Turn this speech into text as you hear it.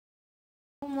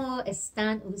¿Cómo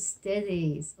están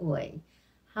ustedes hoy?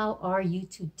 How are you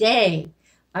today?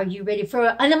 Are you ready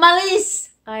for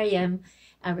animales? I am.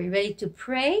 Are we ready to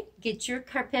pray? Get your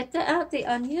carpeta out, the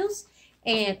años,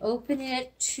 and open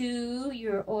it to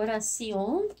your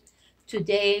oración.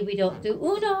 Today we don't do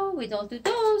uno, we don't do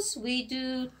dos, we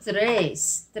do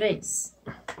tres.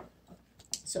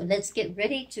 So let's get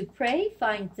ready to pray.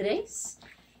 Find tres.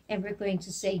 And we're going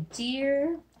to say,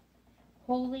 Dear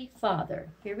Holy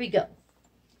Father. Here we go.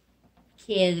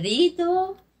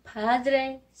 Querido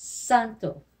Padre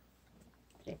Santo.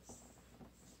 Tres.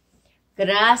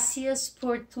 Gracias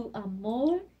por tu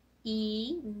amor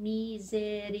y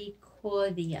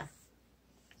misericordia.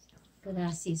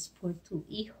 Gracias por tu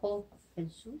Hijo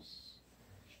Jesús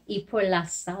y por la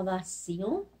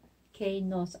salvación que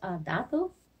nos ha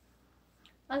dado.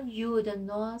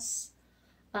 Ayúdanos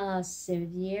a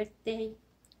servirte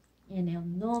en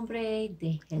el nombre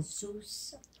de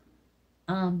Jesús.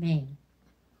 Amén.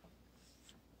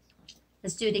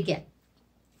 Let's do it again.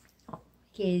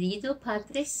 Querido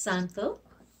Padre Santo,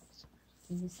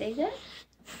 can you say that?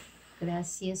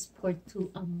 Gracias por tu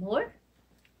amor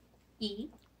y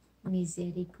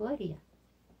misericordia.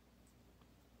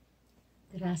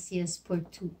 Gracias por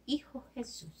tu Hijo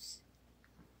Jesús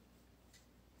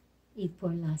y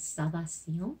por la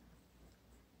salvación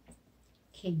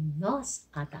que nos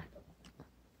ha dado.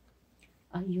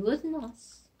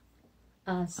 Ayúdanos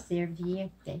a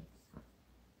servirte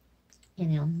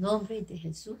en el nombre de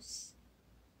Jesús.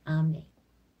 Amen.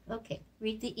 Okay,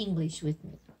 read the English with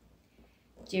me.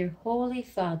 Dear Holy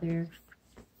Father,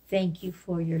 thank you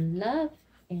for your love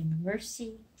and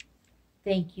mercy.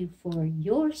 Thank you for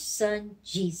your Son,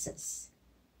 Jesus,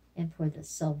 and for the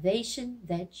salvation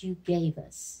that you gave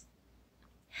us.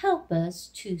 Help us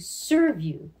to serve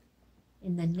you.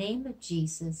 In the name of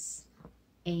Jesus,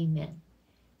 amen.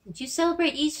 Did you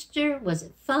celebrate Easter? Was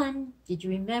it fun? Did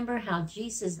you remember how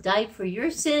Jesus died for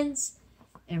your sins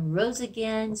and rose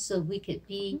again so we could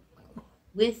be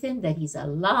with him, that he's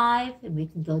alive and we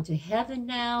can go to heaven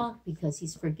now because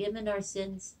he's forgiven our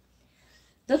sins?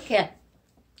 Look at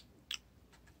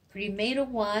Primero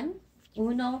Juan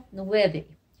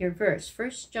 1:9, your verse,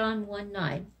 1 John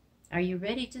 1:9. Are you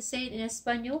ready to say it in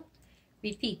Espanol?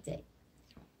 Repite.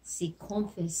 Si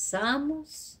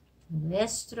confesamos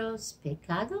nuestros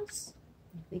pecados,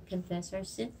 if we confess our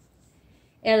sin,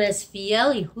 Él es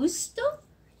fiel y justo,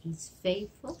 he's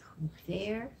faithful and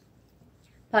fair,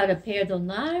 para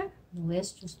perdonar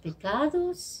nuestros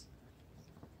pecados,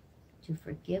 to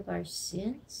forgive our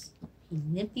sins, y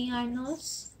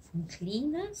limpiarnos, and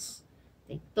clean us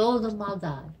de toda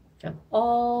maldad, from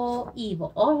all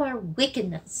evil, all our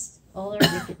wickedness.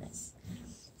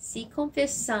 Si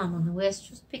confesamos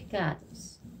nuestros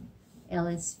pecados, Él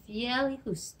es fiel y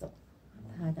justo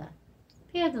para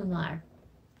perdonar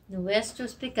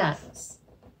nuestros pecados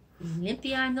y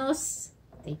limpiarnos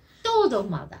de todo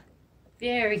maldad.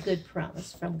 Very good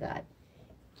promise from God.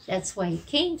 That's why he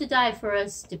came to die for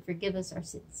us, to forgive us our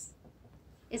sins.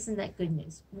 Isn't that good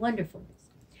news? Wonderful news.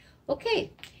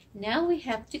 Okay, now we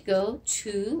have to go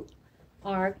to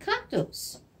our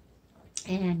cantos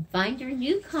and find our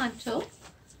new canto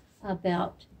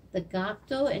about the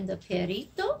gato and the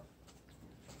perrito.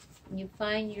 You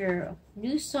find your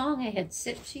new song I had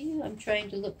sent to you. I'm trying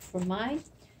to look for mine.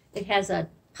 It has a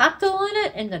pato on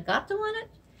it and the gato on it.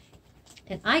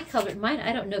 And I colored mine.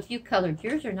 I don't know if you colored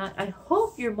yours or not. I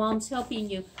hope your mom's helping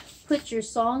you put your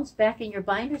songs back in your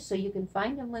binder so you can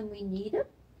find them when we need them.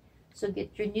 So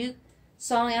get your new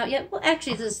song out yet. Well,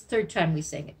 actually, this is the third time we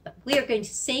sang it. But we are going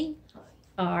to sing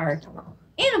our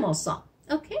animal song.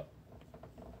 Okay?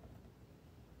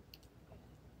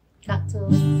 Gato,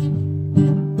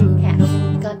 cat,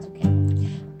 gato, cat.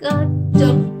 Gato,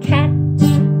 cat,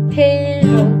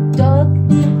 perro, dog.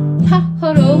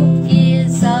 Pájaro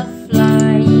is a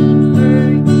flying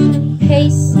bird.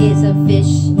 Pace is a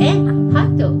fish, and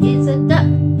pato is a duck.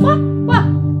 Quack, quack.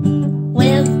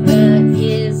 Cuelga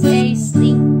is a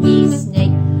slinky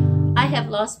snake. I have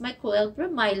lost my cuelga,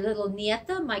 my little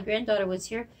nieta. My granddaughter was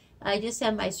here. I just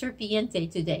have my serpiente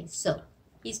today, so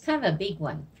he's kind of a big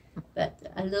one. But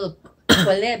a little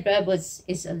culebra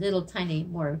is a little tiny,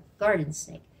 more garden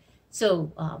snake.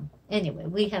 So anyway,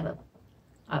 we have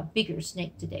a bigger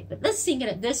snake today. But let's sing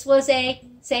it. This was a,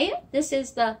 say it, this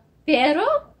is the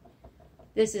perro.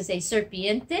 This is a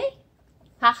serpiente.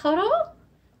 Pájaro.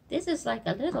 This is like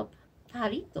a little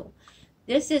parito.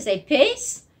 This is a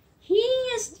pez.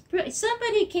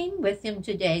 Somebody came with him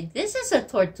today. This is a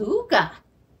tortuga.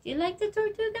 Do you like the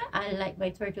tortuga? I like my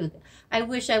tortuga. I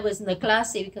wish I was in the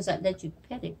clase because I'd let you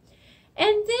pet him.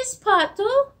 And this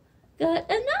pato got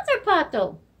another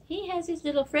pato. He has his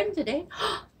little friend today.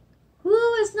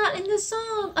 Who is not in the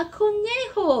song? A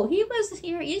conejo. He was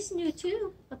here. He's new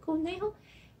too. A conejo.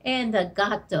 And the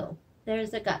gato.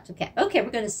 There's the gato cat. Okay,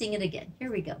 we're going to sing it again.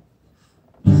 Here we go.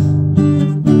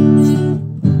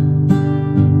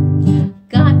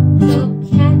 Gato,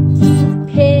 cat,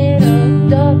 perro,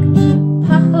 dog.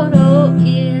 Pájaro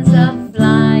is a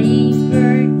flying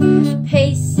bird.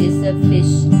 Pace is a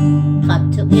fish.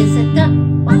 Pato is a duck.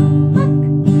 Quack, quack.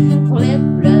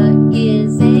 Culebra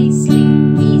is a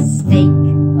sleepy snake.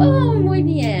 Oh, muy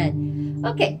bien.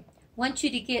 Okay, want you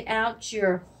to get out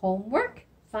your homework.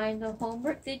 Find the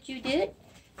homework that you did.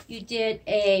 You did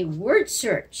a word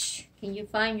search. Can you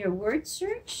find your word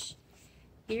search?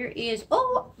 Here is,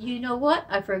 oh, you know what?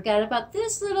 I forgot about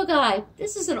this little guy.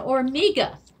 This is an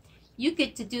hormiga. You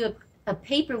get to do a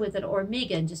paper with an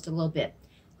hormiga in just a little bit.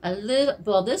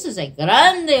 Well, this is a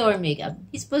grande hormiga.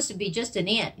 He's supposed to be just an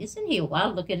ant. Isn't he a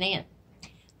wild-looking ant?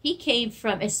 He came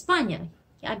from España.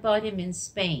 I bought him in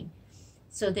Spain.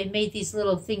 So they made these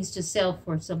little things to sell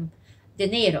for some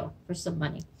dinero, for some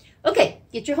money. Okay,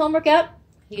 get your homework out.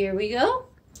 Here we go.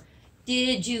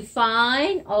 Did you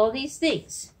find all these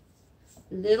things?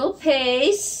 Little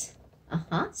pace.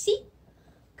 See?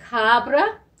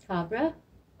 Cabra,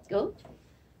 goat.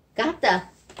 Gata,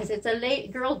 because it's a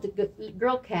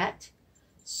girl cat.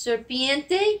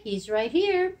 Serpiente, he's right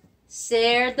here.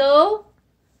 Cerdo.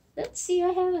 Let's see, I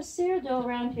have a cerdo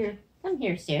around here. Come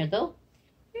here, cerdo.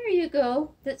 Here you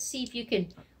go. Let's see if you can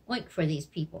oink for these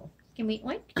people. Can we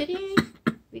oink today?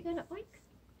 We gonna oink?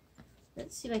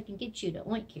 Let's see if I can get you to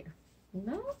oink here.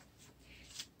 No?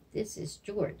 This is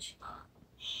George.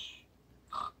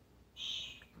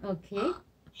 Okay.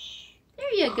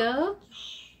 There you go.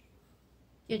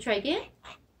 You try again?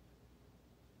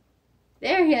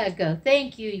 There you go.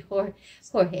 Thank you,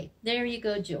 Jorge. There you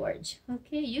go, George.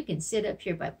 Okay, you can sit up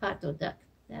here by Pato Duck.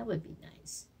 That would be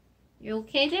nice. You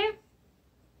okay there?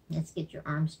 Let's get your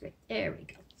arms straight. There we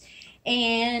go.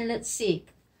 And let's see.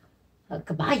 A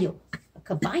caballo. A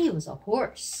caballo is a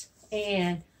horse.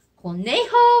 And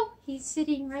conejo, he's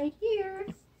sitting right here.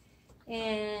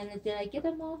 And did I get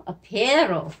them all? A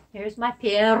perro. Here's my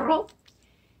perro.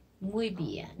 Muy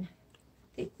bien.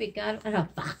 I think we got a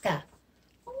vaca.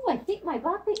 Oh, I think my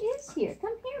vaca is here.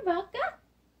 Come here, vaca.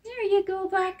 There you go,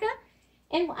 vaca.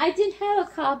 And I didn't have a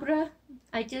cabra.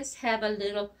 I just have a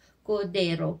little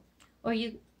cordero. Or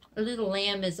a little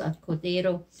lamb is a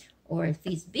cordero. Or if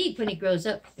he's big, when he grows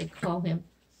up, they call him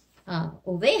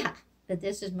oveja. But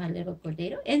this is my little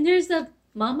cordero. And there's the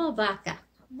mama vaca.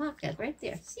 Vaca right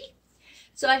there. See?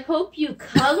 So I hope you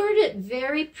colored it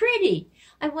very pretty.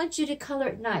 I want you to color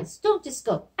it nice. Don't just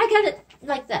go, I got it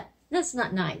like that. That's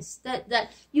not nice.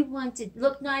 That you want to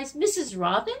look nice. Mrs.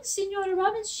 Robbins, Señora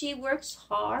Robbins, she works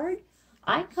hard.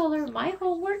 I color my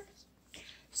homework.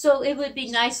 So it would be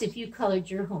nice if you colored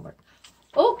your homework.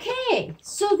 Okay,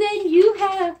 so then you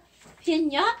have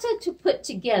piñata to put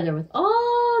together with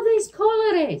all these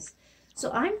colores. So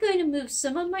I'm going to move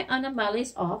some of my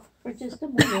animales off for just a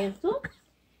momento.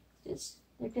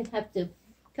 They're going to have to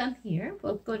come here.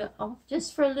 We'll go to off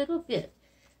just for a little bit.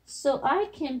 So I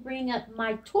can bring up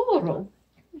my toro.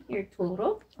 Here,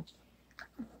 toro.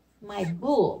 My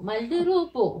bull, my little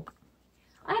bull.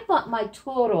 I bought my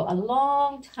toro a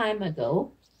long time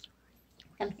ago.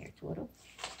 Come here, toro.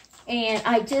 And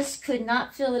I just could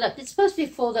not fill it up. It's supposed to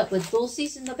be filled up with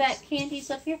dulces in the back,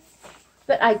 candies up here.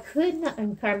 But I could not,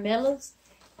 and caramelos,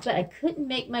 but I couldn't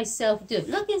make myself do it.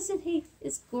 Look, isn't he?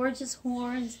 His gorgeous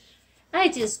horns. I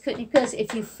just couldn't, because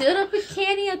if you fill it up with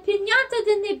candy and piñata,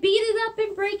 then they beat it up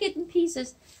and break it in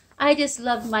pieces. I just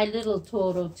love my little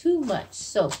toro too much.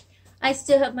 So I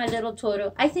still have my little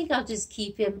toro. I think I'll just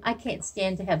keep him. I can't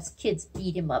stand to have kids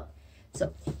beat him up.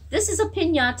 So this is a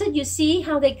piñata. You see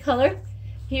how they color?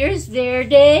 Here's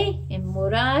verde and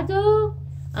morado,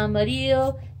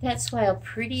 amarillo. That's how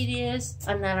pretty it is.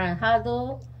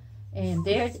 Anaranjado. And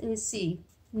there, let's see,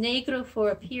 negro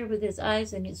for up here with his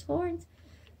eyes and his horns.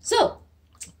 So,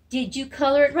 did you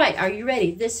color it right? Are you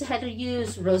ready? This had to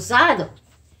use rosado.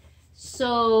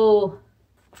 So,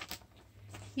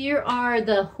 here are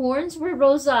the horns were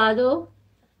rosado,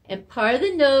 and part of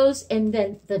the nose, and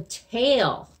then the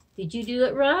tail. Did you do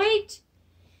it right?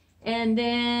 And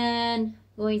then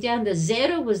going down to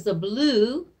zero was the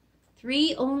blue.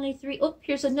 Only three. Oh,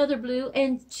 here's another blue,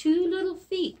 and two little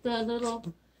feet. The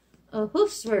little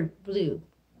hoofs were blue.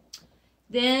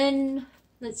 Then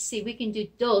let's see, we can do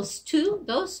two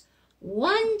dos,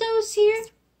 one dos here,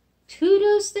 two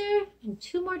dos there, and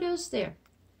two more dos there.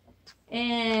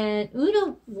 And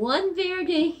one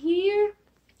verde here,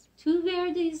 two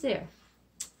verdes there.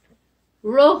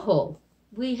 Rojo,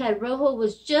 we had rojo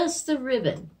was just the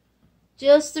ribbon.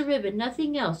 Just the ribbon,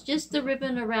 nothing else. Just the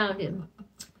ribbon around him.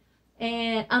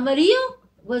 And amarillo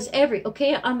was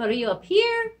okay, amarillo up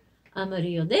here,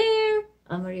 amarillo there,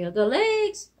 amarillo the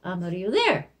legs, amarillo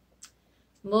there.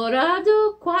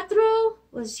 Morado, cuatro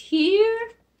was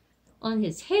here on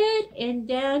his head and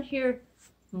down here,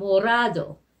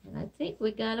 morado. And I think we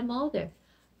got them all there.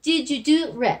 Did you do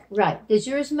it right? Does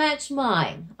yours match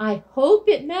mine? I hope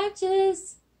it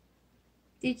matches.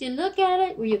 Did you look at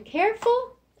it? Were you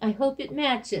careful? I hope it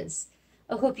matches.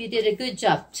 I hope you did a good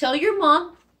job. Tell your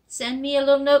mom. Send me a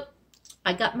little note.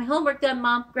 I got my homework done,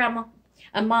 Mom, Grandma.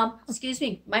 Mom, excuse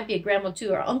me. Might be a grandma too,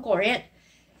 or uncle or aunt.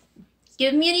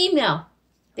 Give me an email.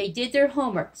 They did their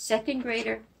homework. Second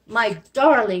grader. My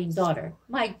darling daughter,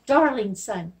 my darling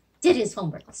son did his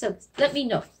homework. So let me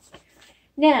know.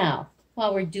 Now,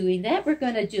 while we're doing that, we're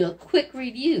going to do a quick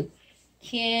review.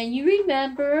 Can you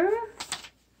remember?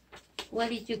 What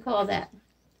did you call that?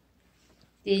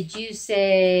 Did you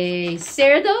say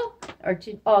cerdo? Or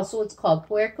also it's called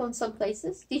puerco in some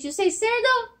places. Did you say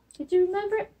cerdo? Did you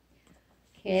remember it?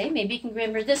 Okay, maybe you can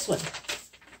remember this one.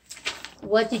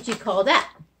 What did you call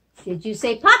that? Did you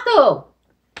say pato?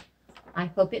 I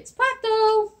hope it's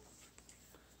pato.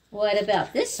 What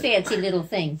about this fancy little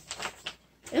thing?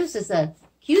 This is the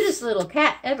cutest little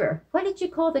cat ever. What did you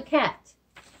call the cat?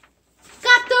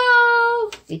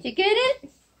 Gato! Did you get it?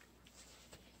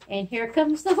 And here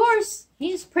comes the horse.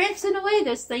 He's prancing away,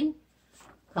 this thing.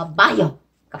 Caballo.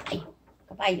 Caballo.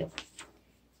 Caballo.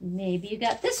 Maybe you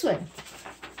got this one.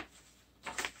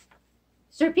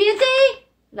 Serpiente.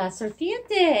 La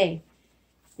serpiente.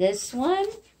 This one.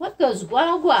 What goes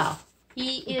guau guau?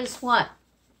 He is what?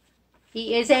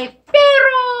 He is a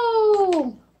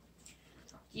perro.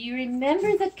 Do you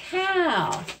remember the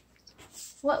cow?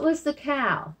 What was the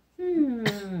cow?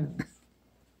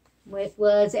 It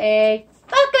was a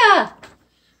vaca.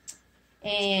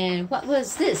 And what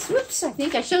was this? Whoops, I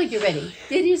think I showed you already.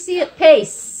 Did you see it?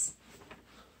 Pace.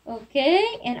 Okay,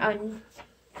 and our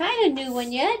kind of new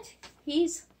one yet.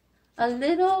 He's a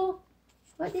little,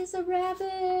 what is a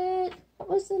rabbit? What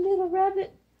was the little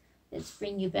rabbit? Let's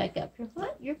bring you back up here.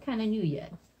 What? You're kind of new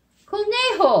yet.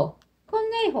 Conejo.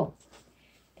 Conejo.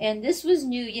 And this was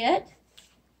new yet.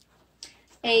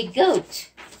 A goat.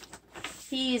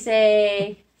 He's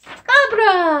a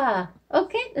cabra.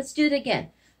 Okay, let's do it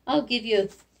again. I'll give you,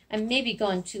 I'm maybe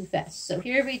going too fast. So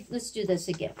let's do this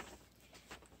again.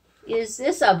 Is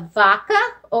this a vaca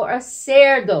or a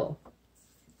cerdo?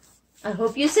 I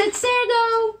hope you said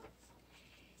cerdo.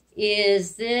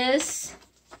 Is this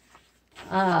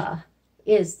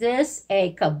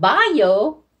a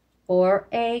caballo or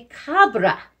a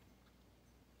cabra?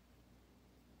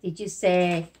 Did you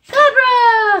say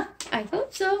cabra? I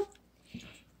hope so.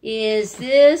 Is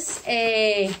this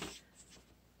a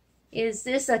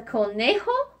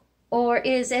conejo or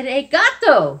is it a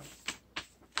gato?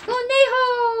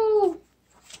 Conejo.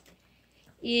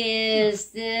 Is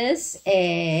this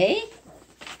a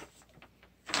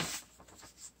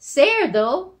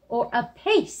cerdo or a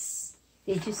pace?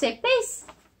 Did you say pace?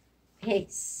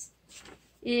 Pace.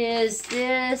 Is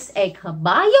this a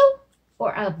caballo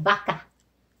or a vaca?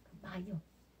 Caballo.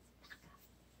 Vaca.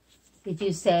 Did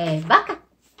you say vaca?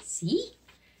 See?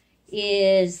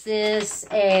 Is this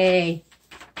a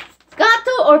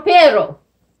gato or perro?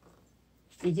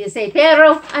 Did you say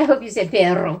perro? I hope you said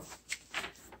perro.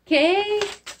 Okay.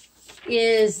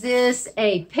 Is this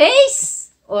a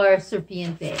pace or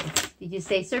serpiente? Did you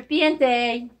say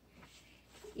serpiente?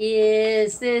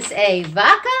 Is this a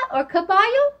vaca or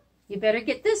caballo? You better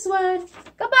get this one.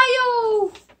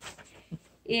 Caballo.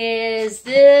 Is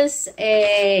this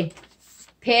a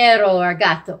perro or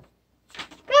gato?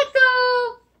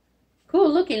 Gato.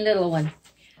 Cool looking little one.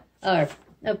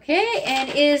 Okay, and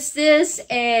is this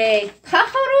a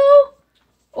pájaro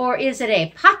or is it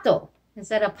a pato? Is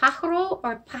that a pájaro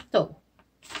or pato?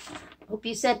 Hope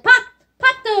you said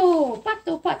pato,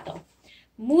 pato, pato.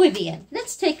 Muy bien.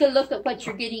 Let's take a look at what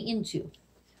you're getting into.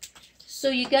 So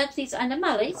you got these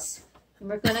animales, and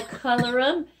we're going to color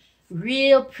them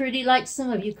real pretty like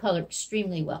some of you color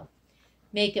extremely well.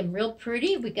 Make them real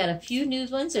pretty. We got a few new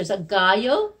ones. There's a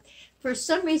gallo. For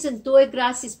some reason, doy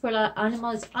gracias por los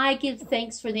animales. I give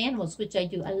thanks for the animals, which I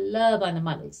do. I love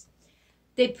animales.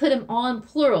 They put them all in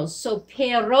plurals. So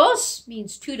perros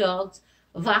means two dogs.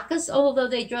 Vacas, although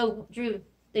they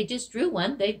just drew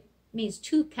one, they means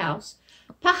two cows.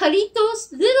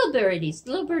 Pajaritos, little birdies,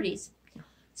 little birdies.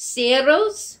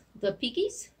 Cerros, the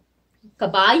piggies.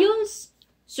 Caballos,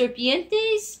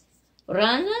 serpientes,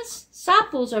 ranas.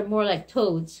 Sapos are more like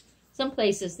toads. Some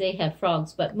places they have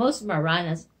frogs, but most of them are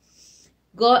ranas.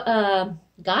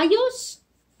 Gallos,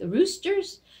 the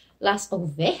roosters. Las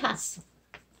ovejas,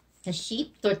 a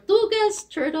sheep, tortugas,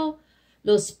 turtle,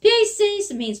 los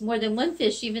peces means more than one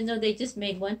fish, even though they just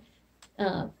made one,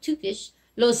 two fish,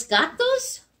 los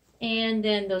gatos, and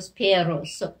then those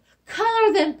perros. So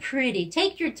color them pretty.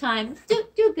 Take your time. Do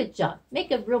a good job.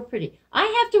 Make it real pretty. I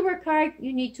have to work hard.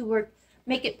 You need to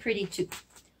make it pretty too.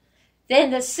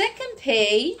 Then the second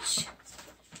page,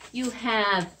 you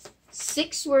have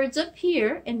 6 words up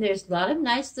here, and there's a lot of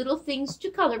nice little things to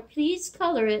color. Please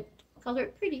color it. Color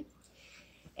it pretty.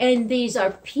 And these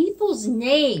are people's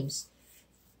names.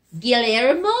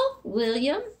 Guillermo,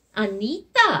 William,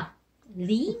 Anita,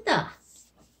 Linda,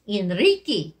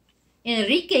 Enrique.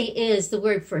 Enrique is the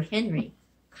word for Henry.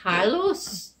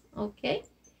 Carlos, okay,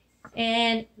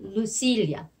 and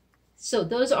Lucilia. So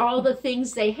those are all the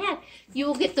things they have. You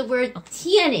will get the word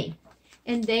tiene,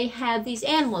 and they have these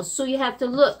animals. So you have to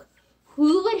look.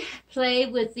 Who would play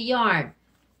with the yarn?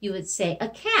 You would say a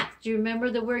cat. Do you remember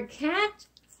the word cat?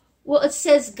 Well, it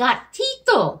says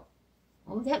gatito.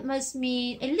 Oh, that must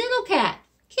mean a little cat,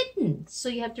 kitten. So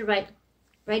you have to write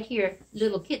right here,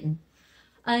 little kitten.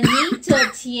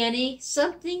 Anita tiene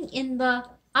something in the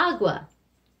agua.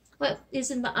 What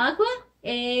is in the agua?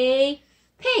 A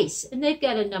pace. And they've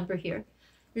got a number here.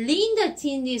 Linda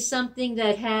tiene something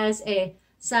that has a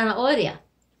zanahoria.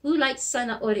 Who likes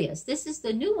zanahorias? This is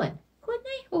the new one.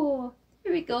 Conejo.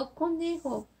 Here we go.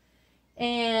 Conejo.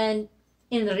 And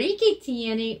Enrique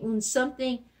tiene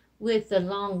something with a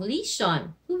long leash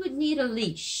on. Who would need a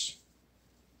leash?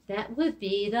 That would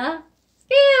be the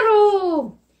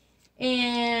perro.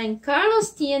 And Carlos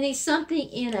tiene something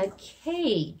in a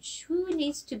cage. Who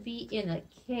needs to be in a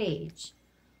cage?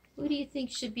 Who do you think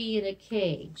should be in a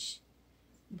cage?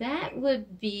 That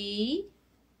would be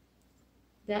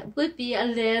a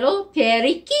little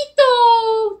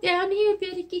periquito. Down here,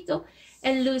 periquito.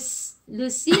 And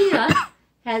Lucia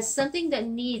has something that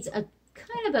needs a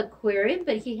kind of aquarium,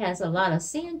 but he has a lot of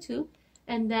sand too.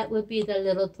 And that would be the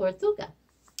little tortuga.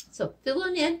 So fill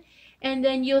them in. And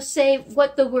then you'll say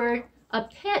what the word, a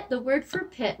pet, the word for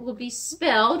pet will be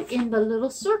spelled in the little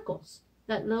circles.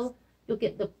 You'll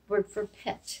get the word for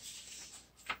pet.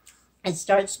 It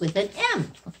starts with an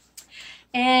M.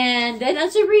 And then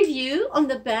as a review on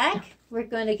the back, we're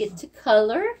going to get to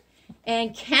color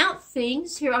and count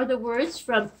things. Here are the words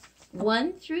from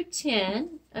 1 through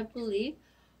 10, I believe.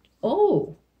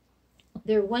 Oh,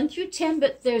 they're 1 through 10,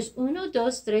 but there's 1,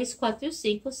 2, 3, 4, 5,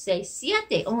 6,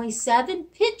 7. Only 7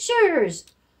 pictures.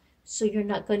 So you're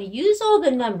not going to use all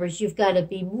the numbers. You've got to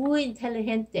be muy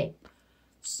inteligente.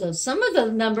 So some of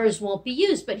the numbers won't be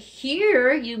used, but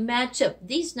here you match up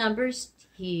these numbers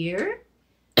here.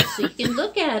 So you can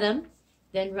look at them,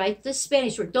 then write the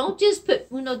Spanish word. Don't just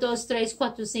put 1, 2, 3,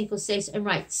 4, 5, 6 and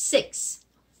write 6.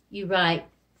 You write,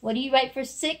 what do you write for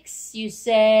 6? You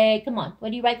say, come on, what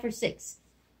do you write for 6?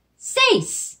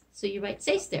 6. So you write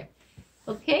 6 there.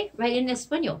 Okay, write in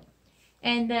Espanol.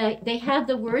 And they have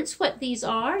the words, what these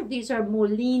are. These are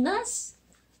molinas,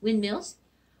 windmills,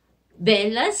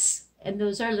 velas, and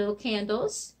those are little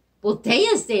candles.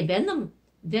 Botellas de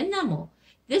venamo.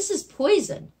 This is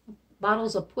poison,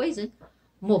 bottles of poison.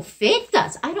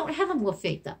 Mofetas. I don't have a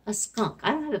mofeta, a skunk.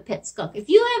 I don't have a pet skunk. If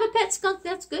you have a pet skunk,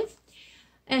 that's good.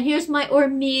 And here's my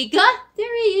hormiga.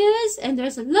 There he is. And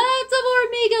there's lots of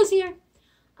hormigas here.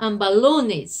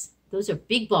 Balones. Those are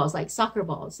big balls like soccer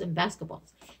balls and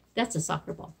basketballs. That's a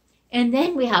soccer ball. And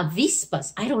then we have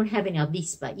vispas. I don't have any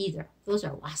avispa either. Those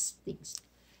are wasp things.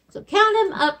 So count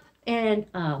them up and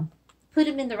put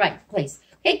them in the right place.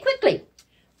 Okay, quickly.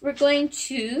 We're going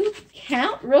to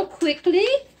count real quickly.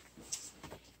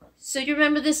 So you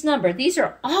remember this number. These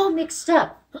are all mixed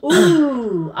up.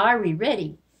 Ooh, are we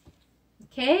ready?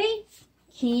 Okay.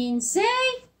 15.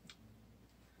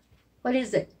 What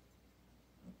is it?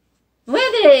 9.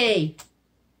 8.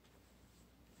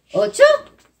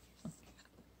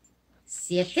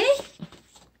 7.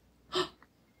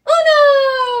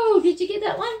 Oh no! Did you get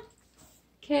that one?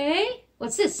 Okay.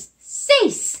 What's this?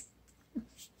 6.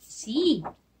 Sí.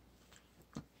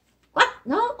 What?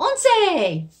 No,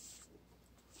 11.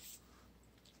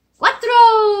 4.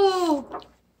 12.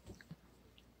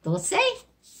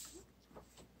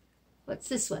 What's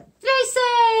this one?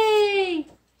 13.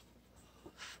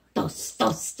 2.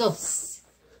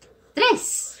 3.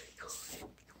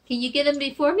 Can you get them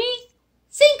before me?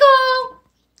 5.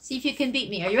 See if you can beat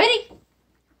me. Are you ready?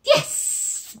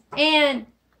 Yes. And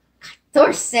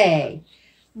 14.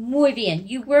 Muy bien.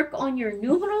 You work on your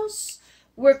números,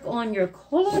 work on your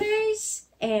colores,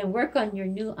 and work on your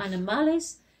new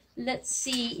animales. Let's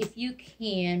see if you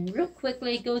can real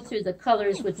quickly go through the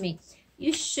colors with me.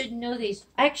 You should know these.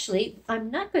 Actually, I'm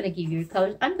not going to give you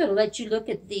colors. I'm going to let you look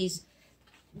at these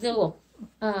little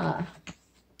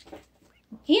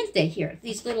gente here,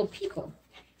 these little people.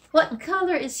 What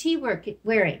color is he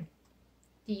wearing?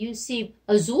 Do you see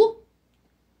azul?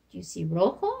 Do you see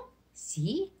rojo?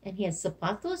 See? And he has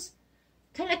zapatos.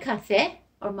 Kind of café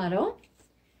or marron.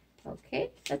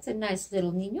 Okay, that's a nice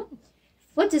little niño.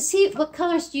 What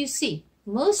colors do you see?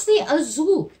 Mostly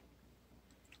azul.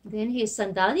 Then he has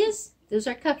sandalias. Those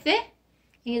are café.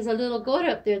 He has a little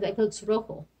gorra up there that looks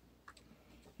rojo.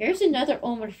 Here's another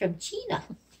hombre from China.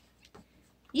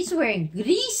 He's wearing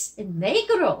gris and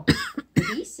negro.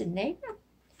 Gris and negro.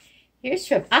 Here's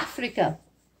from Africa.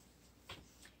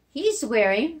 He's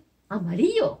wearing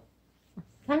amarillo.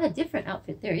 Kind of different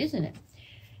outfit there, isn't it?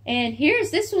 And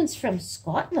this one's from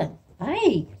Scotland.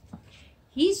 Ay.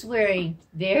 He's wearing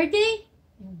verde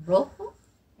and rojo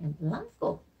and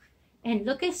blanco. And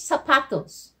look at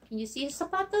zapatos. Can you see his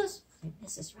zapatos?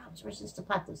 Mrs. Robbins, where's his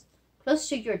zapatos? Close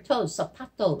to your toes,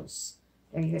 zapatos.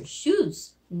 They're your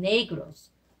shoes, negros.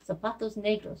 Zapatos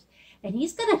negros. And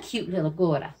he's got a cute little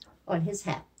gorra on his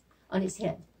hat, on his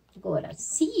head. Gorra.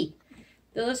 See,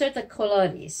 those are the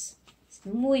colores.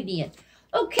 Muy bien.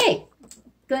 Okay,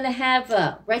 gonna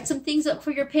have write some things up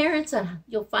for your parents.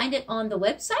 You'll find it on the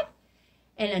website.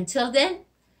 And until then,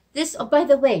 oh, by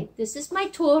the way, this is my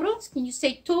toros. Can you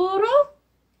say toro?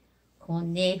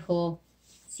 Conejo.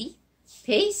 See?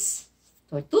 Pez.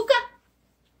 Tortuga.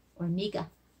 Hormiga.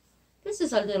 This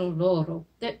is a little loro.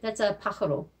 That's a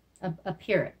pájaro, a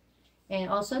parrot. And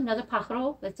also another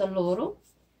pájaro, that's a loro.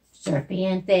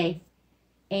 Serpiente.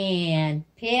 And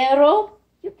perro.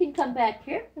 You can come back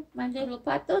here. My little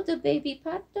pato, the baby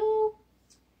pato.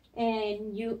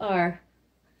 And you are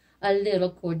a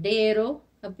little cordero,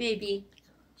 a baby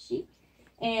sheep.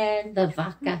 And the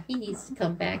vaca, he needs to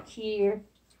come back here.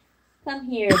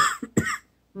 Come here,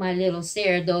 my little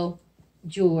cerdo,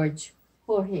 George,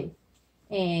 Jorge.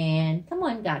 And come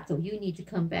on, gato, you need to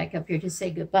come back up here to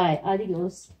say goodbye.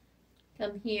 Adios.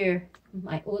 Come here,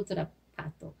 my otra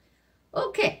pato.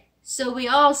 Okay, so we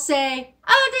all say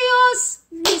adios,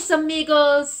 mis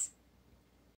amigos.